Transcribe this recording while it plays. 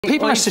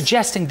People are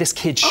suggesting this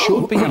kid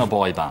should be in a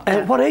boy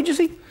band. What age is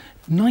he?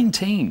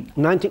 19.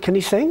 19. Can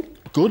he sing?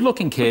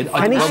 Good-looking kid.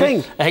 Can he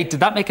sing? Hey, did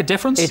that make a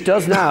difference? It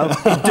does now.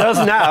 It does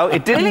now.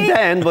 It didn't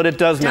then, but it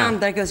does now. Dan,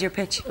 there goes your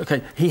pitch.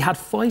 Okay, he had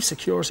 5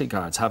 security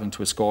guards having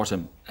to escort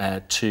him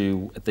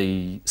to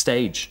the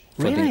stage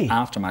for the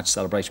after-match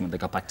celebration when they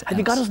got back to Have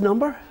you got his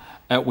number?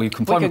 We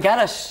can find could get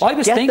it. I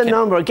was thinking, the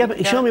number.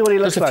 Show me what he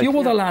looks like. There's a few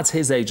other lads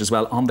his age as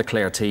well on the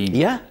Clare team.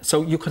 Yeah.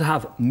 So you could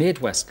have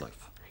Mid-West-Life.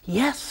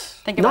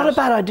 Yes. Think about Not a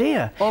bad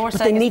idea. All we're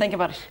saying is think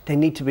about it. They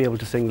need to be able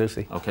to sing,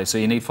 Lucy. Okay, so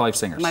you need 5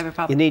 singers. Might be a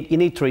problem. You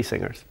need 3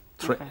 singers.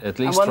 At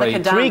least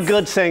 3. 3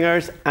 good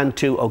singers and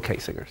 2 okay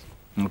singers.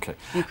 Okay.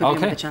 You could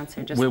give him a chance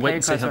here. We'll wait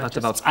and see how that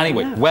develops.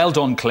 Anyway, well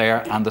done,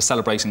 Clare, and the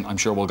celebrating, I'm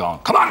sure, will go on.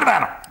 Come on, the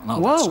banner!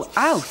 Whoa,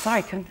 ow,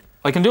 sorry.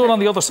 I can do it on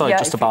the other side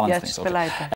just to balance things. Spill out there.